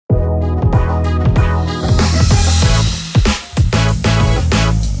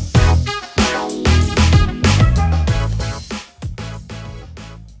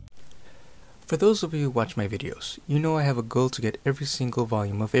For those of you who watch my videos, you know I have a goal to get every single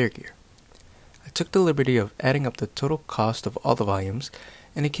volume of Air Gear. I took the liberty of adding up the total cost of all the volumes,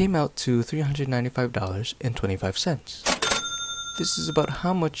 and it came out to $395.25. This is about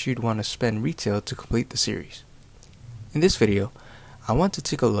how much you'd want to spend retail to complete the series. In this video, I want to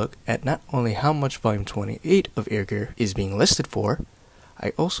take a look at not only how much volume 28 of Air Gear is being listed for,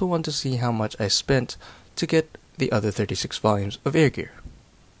 I also want to see how much I spent to get the other 36 volumes of Air Gear.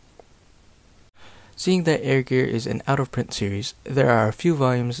 Seeing that Air Gear is an out-of-print series, there are a few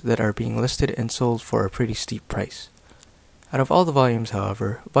volumes that are being listed and sold for a pretty steep price. Out of all the volumes,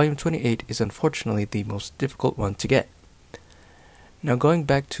 however, volume 28 is unfortunately the most difficult one to get. Now going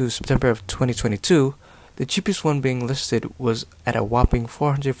back to September of 2022, the cheapest one being listed was at a whopping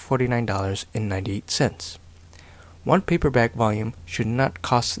 $449.98. One paperback volume should not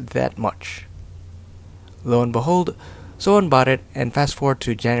cost that much. Lo and behold, someone bought it, and fast forward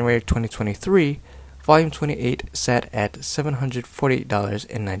to January 2023, Volume 28 sat at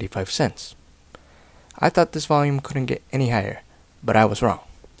 $748.95. I thought this volume couldn't get any higher, but I was wrong.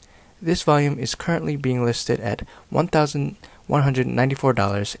 This volume is currently being listed at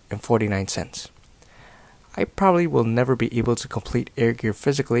 $1,194.49. I probably will never be able to complete Air Gear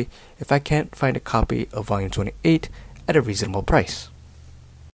physically if I can't find a copy of Volume 28 at a reasonable price.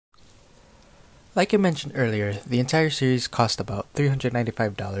 Like I mentioned earlier, the entire series cost about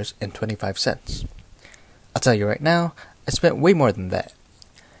 $395.25. I'll tell you right now, I spent way more than that.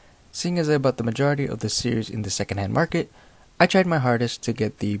 Seeing as I bought the majority of the series in the secondhand market, I tried my hardest to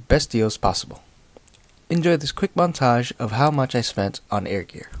get the best deals possible. Enjoy this quick montage of how much I spent on Air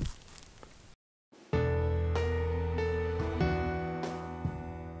Gear.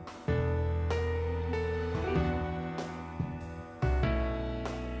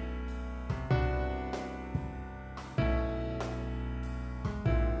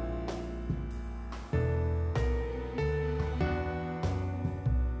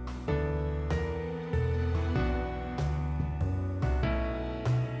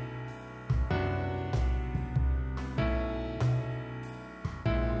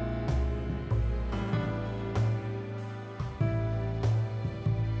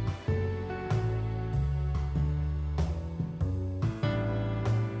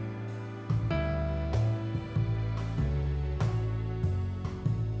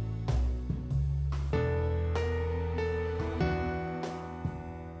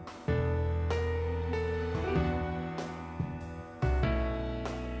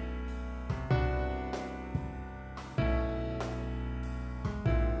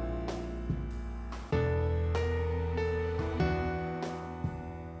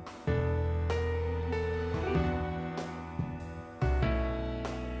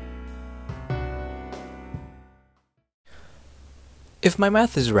 If my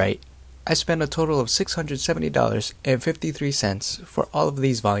math is right, I spent a total of $670.53 for all of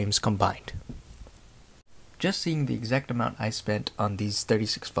these volumes combined. Just seeing the exact amount I spent on these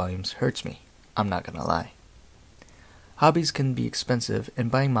 36 volumes hurts me, I'm not gonna lie. Hobbies can be expensive,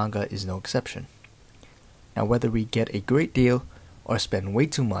 and buying manga is no exception. Now whether we get a great deal or spend way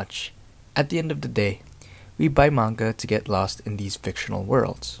too much, at the end of the day, we buy manga to get lost in these fictional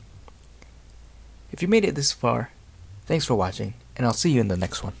worlds. If you made it this far, thanks for watching, and I'll see you in the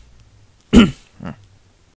next one.